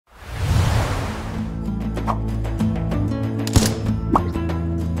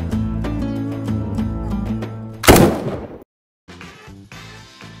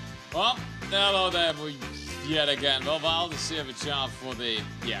there yet again. Well, I'll just save a chance for the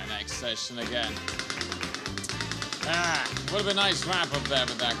next session again. Would have been a nice wrap up there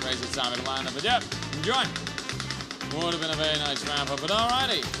with that crazy time in Atlanta. But yeah, enjoy. Would have been a very nice wrap up. But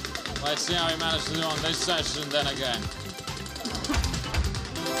alrighty, let's see how he managed to do on this session then again.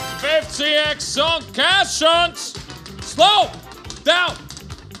 50x on cash hunts. Slow down.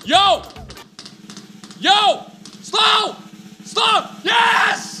 Yo. Slow.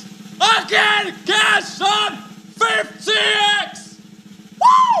 Yes. Again. Cash on 50x.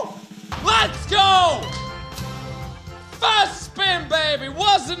 Woo. Let's go. First spin, baby.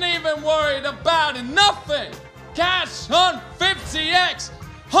 Wasn't even worried about it. Nothing. Cash on 50x.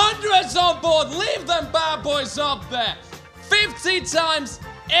 Hundreds on board. Leave them bad boys up there. 50 times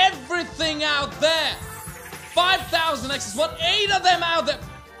everything out there. 5,000 X's. What? 8 of them out there.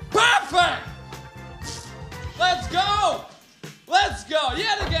 Perfect. Let's go. Let's go.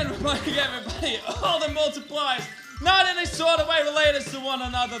 Yet again, reminding everybody, all the multipliers, not in any sort of way related to one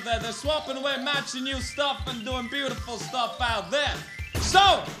another there. They're swapping away, matching new stuff and doing beautiful stuff out there.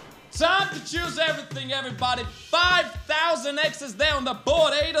 So, time to choose everything, everybody. 5,000 X's there on the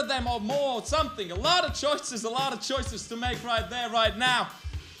board, 8 of them or more, something. A lot of choices to make right there, right now.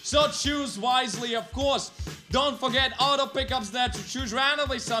 So choose wisely, of course. Don't forget auto pickups there to choose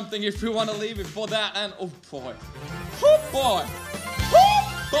randomly something if you want to leave it for that. And oh boy,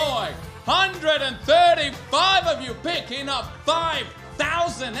 135 of you picking up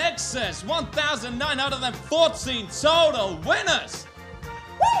 5,000 X's. 1,914 total winners.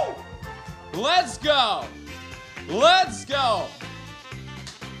 Woo! Let's go.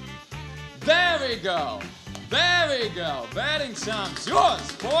 There we go. Betting time's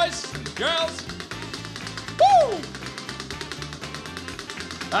yours, boys and girls. Woo!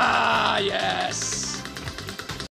 Ah, yes.